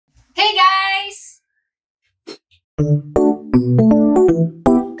Welcome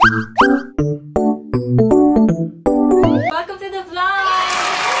to the vlog!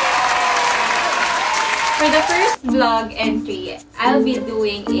 For the first vlog entry, I'll be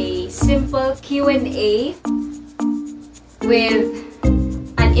doing a simple Q&A with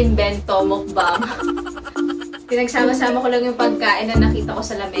an invento mukbang. Pinagsama-sama ko lang yung pagkain na nakita ko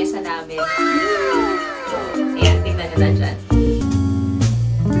sa lamesa namin. Ayan, tingnan nyo na dyan.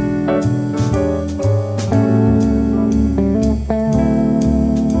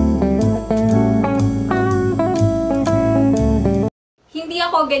 Hindi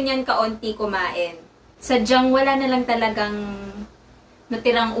ako ganyan kaunti kumain. Sadyang wala na lang talagang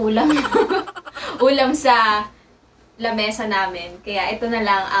natirang ulam. Ulam sa lamesa namin. Kaya ito na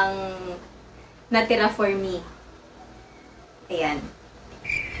lang ang natira for me. Ayan.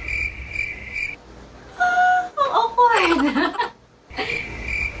 Ang awkward!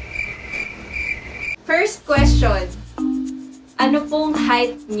 First question. Ano pong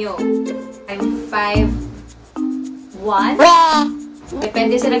height nyo? I'm 5'1".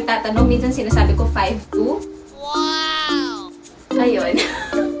 Depende sa nagtatanong. Minsan sinasabi ko 5'2". Wow! Ayun.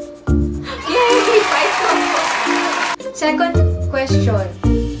 Yay! 5'2". Second question.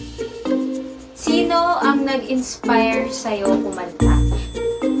 Sino ang nag-inspire sa'yo kumanta?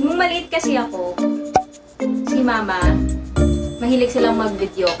 Nung maliit kasi ako, si Mama, mahilig silang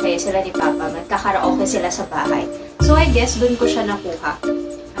mag-video kaya sila ni Papa. Nagkakaraoke sila sa bahay. So I guess dun ko siya nakuha.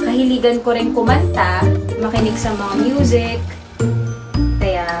 Nakahiligan ko rin kumanta, makinig sa mga music.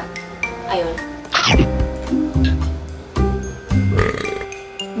 Kaya, ayun.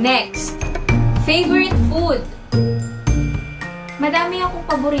 Next. Favorite food. Madami akong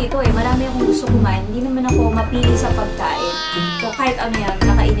paborito eh. Marami akong gusto kumain. Hindi naman ako mapili sa pagkain. So, kahit ano yan,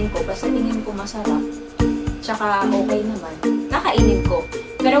 nakainin ko. Basta tingin ko masarap. Tsaka, okay naman. Nakainin ko.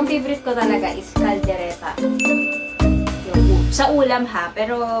 Pero ang favorite ko talaga is caldereta. Sa ulam ha.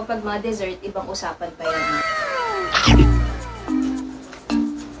 Pero pag mga dessert, ibang usapan pa yan.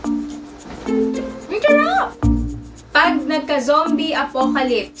 Pag nagka-zombie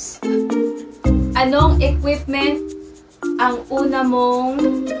apocalypse, anong equipment ang una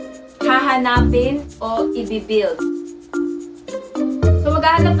mong hahanapin o i-build? So,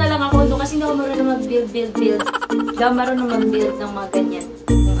 maghahanap na lang ako doon kasi hindi ako marunong mag-build. Hindi ako marunong mag-build ng mga ganyan.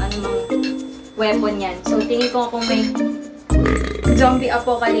 Kung ano mang weapon yan. So, tingin ko kung may zombie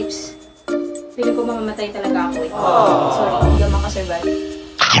apocalypse, feeling ko mamamatay talaga ako eh. Sorry, hindi ako makasurvive.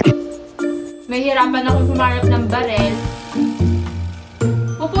 May hirapan akong humarap ng barel.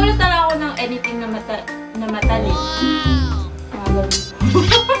 Pupulot na lang ako ng anything na matalim.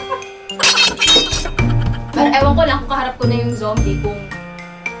 Pero ewan ko lang kung kaharap ko na yung zombie kung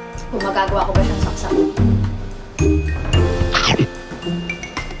magagawa ko ba siyang saksak.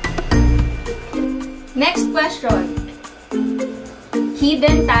 Next question.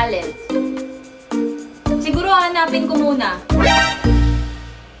 Hidden talent. Siguro hanapin ko muna.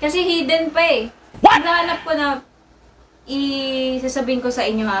 Kasi hidden pa eh. Hinahanap ko na isasabihin ko sa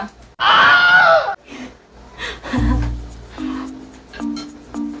inyo ha.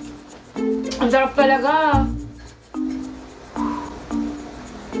 Ang sarap talaga.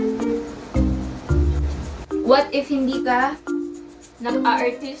 What if hindi ka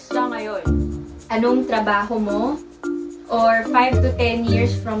nag-a-artista ngayon? Anong trabaho mo? Or 5 to 10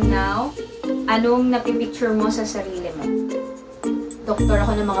 years from now, anong napipicture mo sa sarili mo? Doktor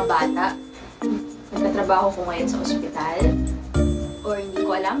ako ng mga bata. Nagtatrabaho ko ngayon sa ospital. Or hindi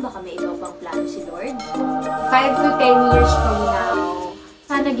ko alam, baka may iba pang plano si Lord. 5 to 10 years from now,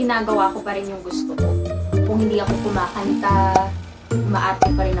 sana ginagawa ko pa rin yung gusto ko. Kung hindi ako kumakanta, umaarte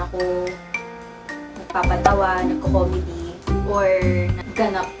pa rin ako, nagpapatawa, nagko-comedy, or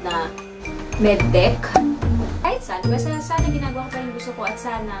nagganap na medtech. Kahit saan, basta sana ginagawa ko pa rin yung gusto ko at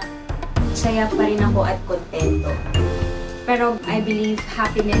sana saya pa rin ako at kontento. Pero I believe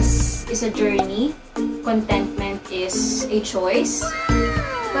happiness is a journey. Contentment is a choice.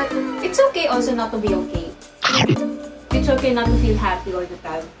 But it's okay also not to be okay. It's okay not to feel happy all the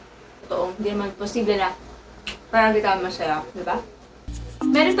time. Totoo, hindi naman posible na parang di ka masaya, di ba?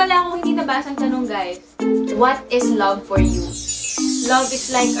 Meron pala akong hindi nabasang tanong, guys. What is love for you? Love is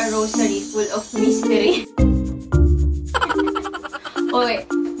like a rosary full of mystery. Okay,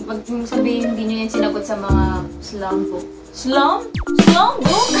 pag sabihin hindi nyo yan sinagot sa mga slum book. Slum? Slum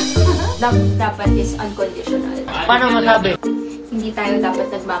book? Love dapat is unconditional. Paano masabi? Hindi tayo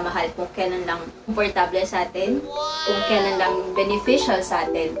dapat nagmamahal kung kailan lang komportable sa atin, kung kailan lang beneficial sa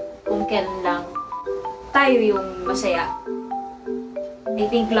atin, kung kailan lang tayo yung masaya. I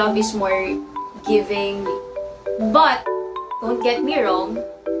think love is more giving. But, don't get me wrong,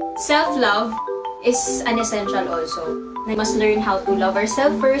 self-love is an essential also. We must learn how to love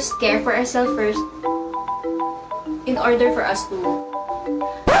ourselves first, care for ourselves first, in order for us to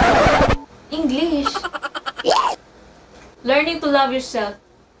English. Learning to love yourself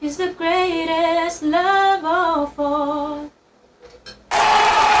is the greatest love of all.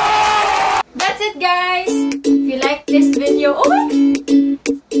 That's it, guys! If you like this video,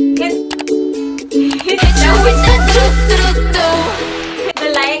 hit the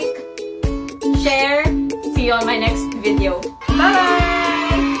like, share. See you on my next video. Bye!